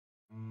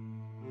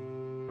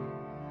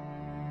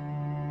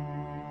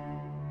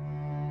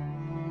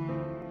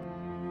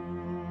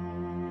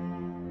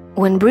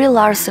When Brie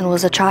Larson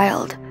was a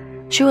child,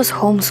 she was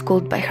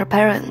homeschooled by her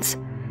parents.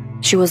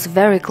 She was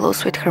very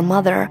close with her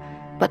mother,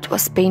 but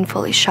was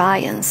painfully shy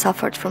and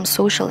suffered from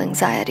social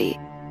anxiety.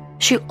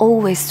 She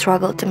always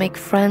struggled to make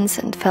friends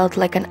and felt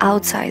like an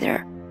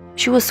outsider.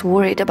 She was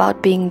worried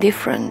about being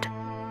different.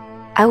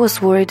 I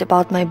was worried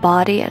about my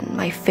body and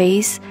my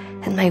face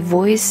and my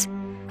voice.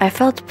 I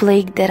felt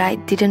plagued that I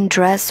didn't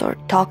dress or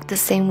talk the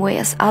same way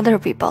as other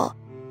people.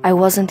 I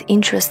wasn't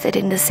interested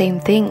in the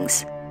same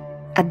things.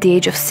 At the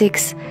age of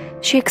 6,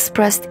 she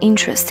expressed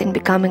interest in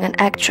becoming an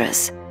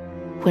actress.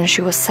 When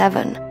she was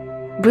 7,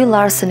 Brie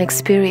Larson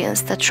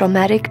experienced a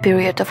traumatic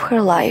period of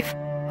her life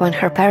when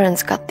her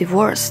parents got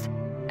divorced.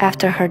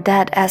 After her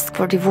dad asked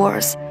for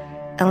divorce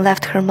and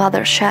left her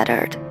mother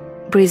shattered,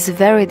 Brie's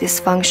very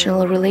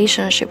dysfunctional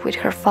relationship with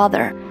her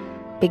father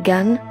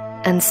began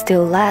and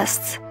still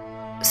lasts.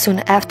 Soon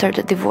after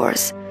the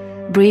divorce,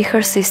 Brie,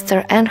 her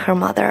sister, and her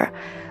mother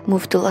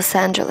moved to Los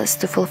Angeles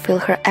to fulfill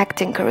her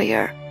acting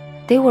career.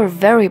 They were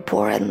very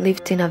poor and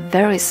lived in a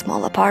very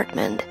small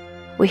apartment.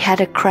 We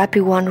had a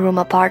crappy one-room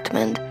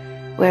apartment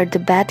where the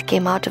bed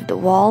came out of the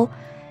wall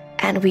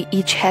and we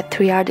each had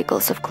 3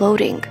 articles of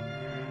clothing.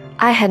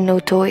 I had no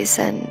toys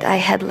and I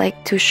had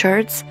like 2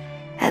 shirts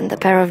and a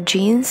pair of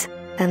jeans,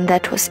 and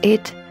that was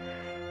it.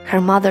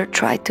 Her mother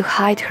tried to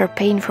hide her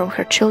pain from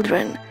her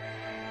children.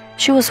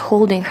 She was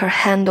holding her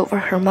hand over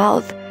her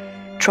mouth,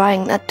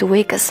 trying not to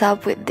wake us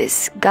up with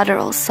these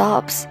guttural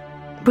sobs.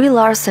 Brie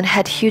Larson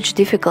had huge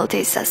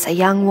difficulties as a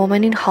young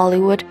woman in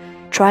Hollywood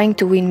trying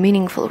to win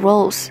meaningful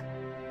roles.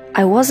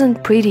 I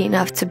wasn't pretty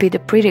enough to be the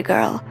pretty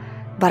girl,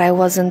 but I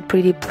wasn't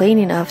pretty plain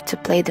enough to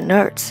play the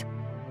nerds.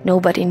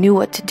 Nobody knew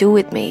what to do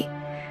with me.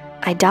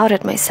 I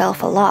doubted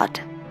myself a lot.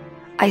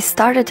 I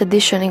started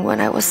auditioning when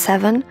I was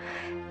 7,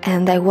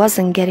 and I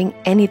wasn't getting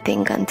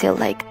anything until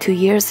like 2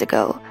 years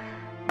ago,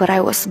 but I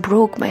was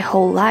broke my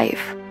whole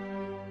life.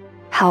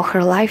 How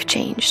her life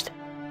changed.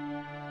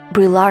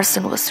 Brie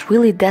Larson was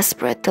really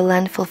desperate to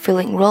land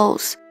fulfilling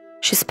roles.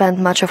 She spent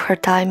much of her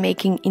time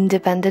making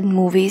independent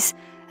movies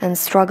and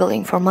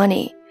struggling for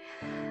money.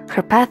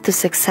 Her path to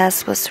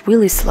success was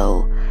really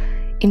slow.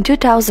 In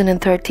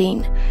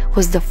 2013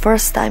 was the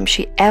first time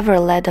she ever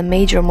led a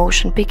major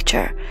motion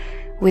picture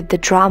with the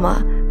drama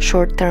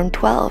Short Term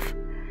 12.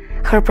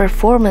 Her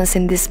performance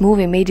in this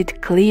movie made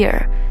it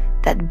clear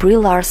that Brie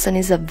Larson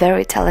is a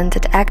very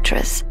talented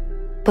actress.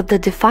 But the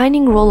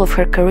defining role of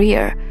her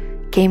career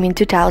came in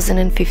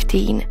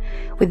 2015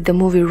 with the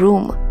movie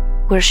Room,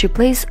 where she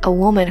plays a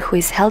woman who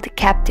is held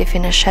captive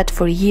in a shed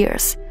for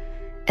years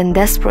and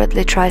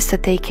desperately tries to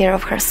take care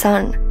of her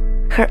son.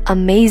 Her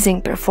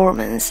amazing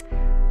performance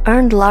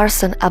earned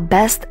Larson a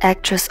Best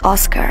Actress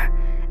Oscar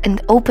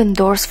and opened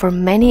doors for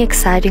many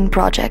exciting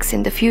projects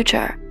in the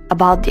future.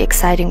 About the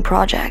exciting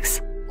projects,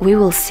 we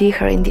will see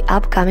her in the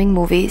upcoming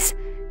movies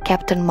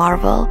Captain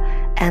Marvel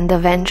and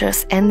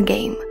Avengers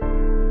Endgame.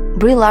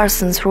 Brie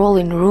Larson's role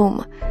in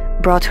Room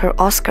brought her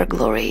Oscar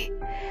glory,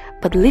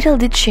 but little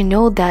did she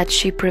know that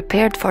she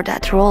prepared for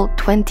that role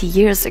 20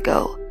 years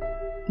ago.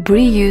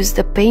 Brie used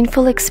the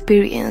painful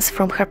experience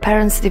from her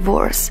parents'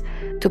 divorce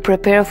to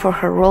prepare for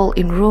her role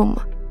in Room.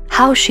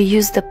 How she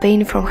used the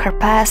pain from her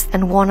past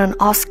and won an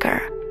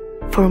Oscar.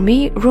 For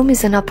me, Room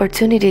is an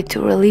opportunity to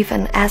relive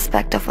an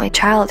aspect of my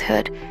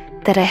childhood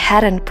that I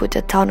hadn't put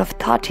a ton of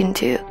thought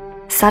into.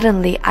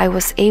 Suddenly, I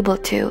was able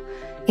to,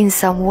 in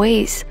some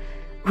ways,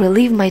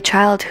 relive my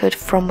childhood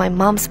from my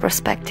mom's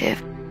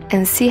perspective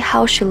and see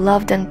how she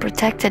loved and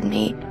protected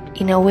me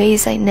in a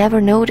ways I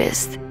never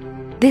noticed.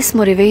 This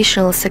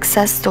motivational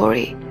success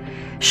story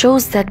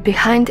shows that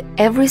behind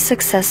every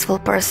successful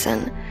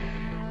person,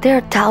 there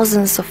are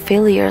thousands of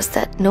failures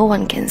that no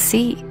one can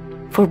see.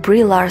 For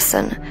Brie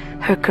Larson,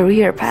 her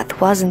career path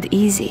wasn't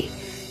easy.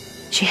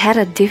 She had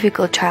a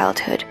difficult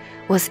childhood,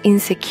 was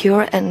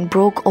insecure and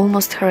broke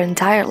almost her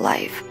entire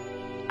life.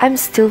 I'm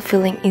still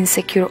feeling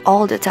insecure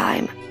all the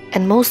time,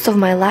 and most of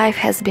my life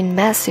has been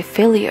massive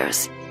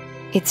failures.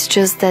 It's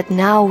just that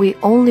now we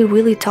only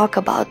really talk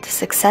about the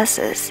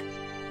successes.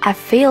 I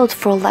failed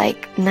for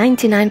like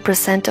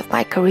 99% of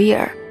my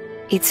career.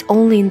 It's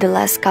only in the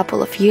last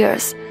couple of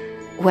years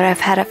where I've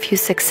had a few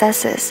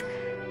successes,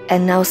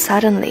 and now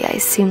suddenly I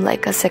seem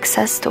like a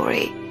success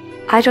story.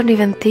 I don't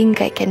even think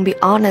I can be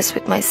honest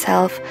with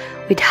myself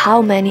with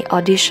how many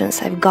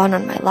auditions I've gone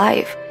on my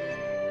life,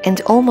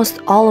 and almost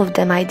all of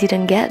them I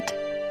didn't get.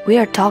 We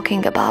are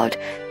talking about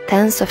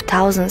tens of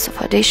thousands of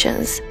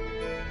auditions.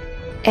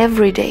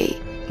 Every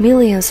day,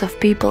 millions of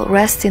people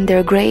rest in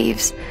their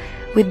graves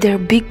with their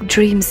big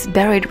dreams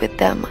buried with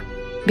them,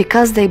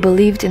 because they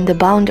believed in the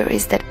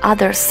boundaries that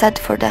others set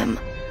for them,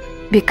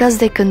 because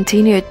they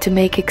continued to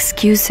make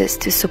excuses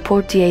to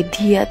support the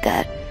idea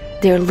that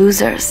they're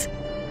losers,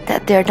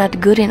 that they're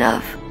not good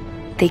enough,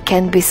 they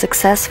can't be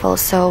successful,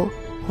 so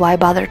why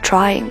bother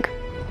trying?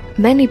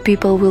 Many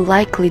people will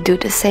likely do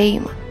the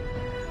same.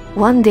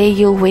 One day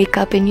you'll wake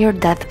up in your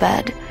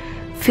deathbed,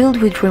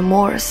 filled with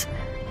remorse,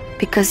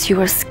 because you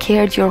were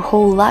scared your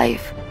whole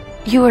life.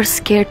 You were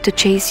scared to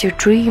chase your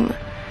dream.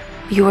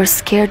 You were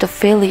scared of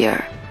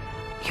failure.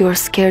 You were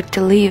scared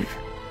to live.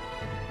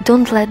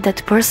 Don't let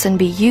that person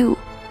be you.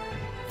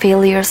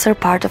 Failures are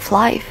part of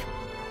life.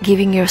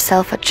 Giving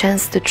yourself a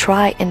chance to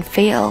try and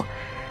fail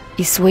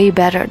is way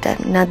better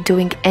than not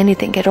doing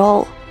anything at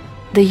all.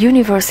 The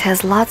universe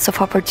has lots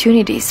of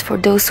opportunities for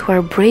those who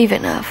are brave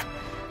enough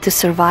to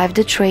survive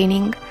the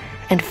training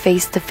and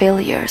face the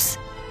failures.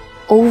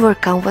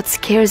 Overcome what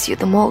scares you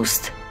the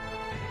most.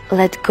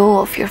 Let go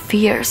of your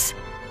fears.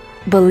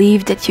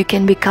 Believe that you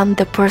can become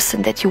the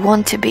person that you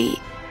want to be.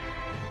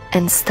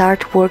 And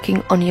start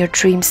working on your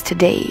dreams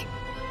today.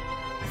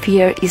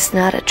 Fear is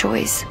not a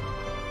choice.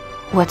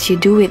 What you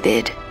do with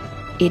it,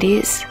 it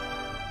is.